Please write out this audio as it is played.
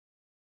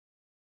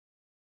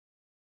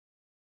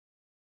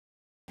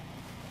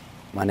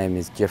My name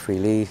is Jeffrey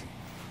Lee.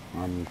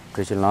 I'm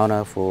traditional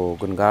owner for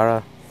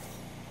Koongarra.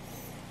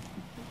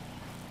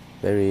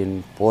 Very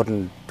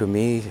important to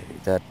me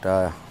that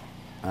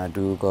I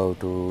do go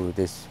to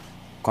this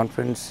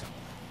conference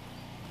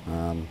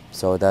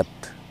so that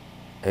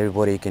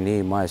everybody can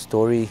hear my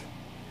story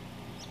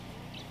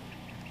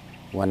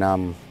when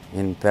I'm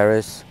in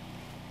Paris,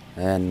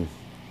 and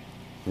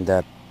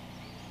that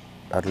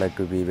I'd like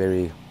to be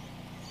very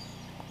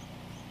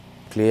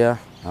clear.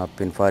 I've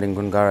been fighting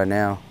Koongarra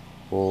now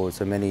for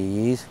so many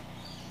years,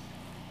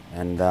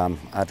 and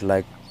I'd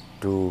like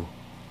to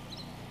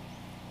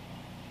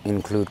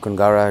include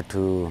Koongarra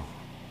to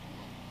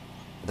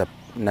the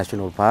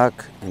national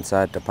park,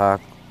 inside the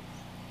park,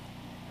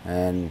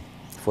 and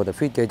for the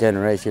future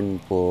generation,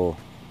 for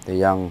the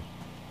young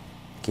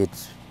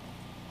kids,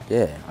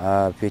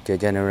 future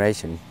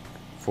generation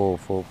for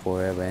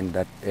forever in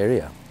that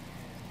area.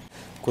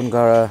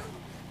 Koongarra,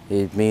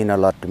 it means a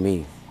lot to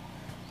me.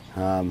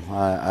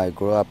 I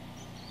grew up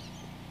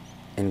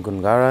in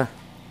Koongarra.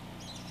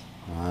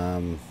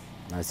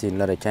 I've seen a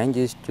lot of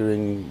changes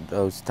during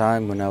those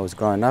times when I was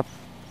growing up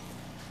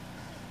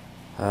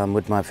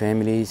with my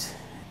families,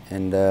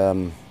 and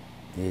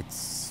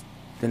it's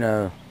been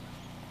a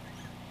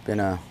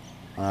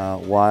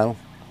while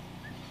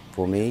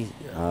for me.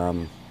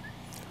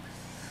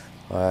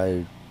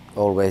 I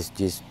always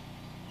just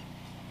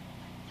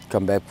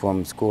come back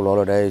from school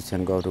holidays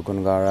and go to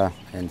Koongarra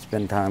and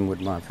spend time with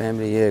my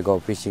family. Yeah, go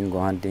fishing, go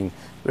hunting.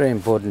 Very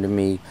important to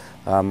me.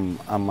 I'm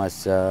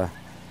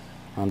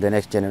the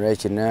next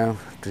generation now,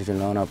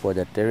 traditional owner for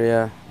that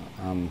area.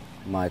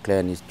 My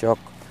clan is Djok,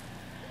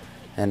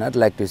 and I'd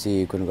like to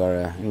see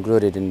Koongarra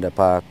included in the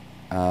park.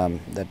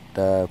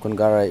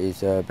 Koongarra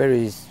is a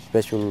very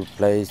special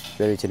place,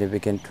 very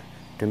significant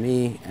to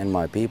me and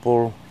my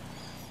people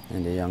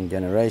and the young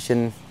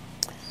generation,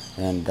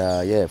 and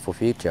for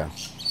future.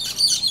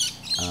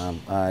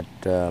 I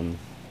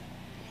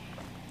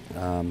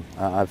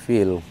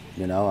feel,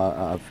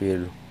 I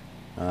feel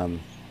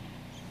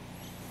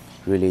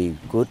really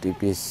good if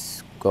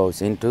this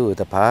goes into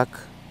the park,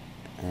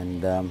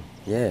 and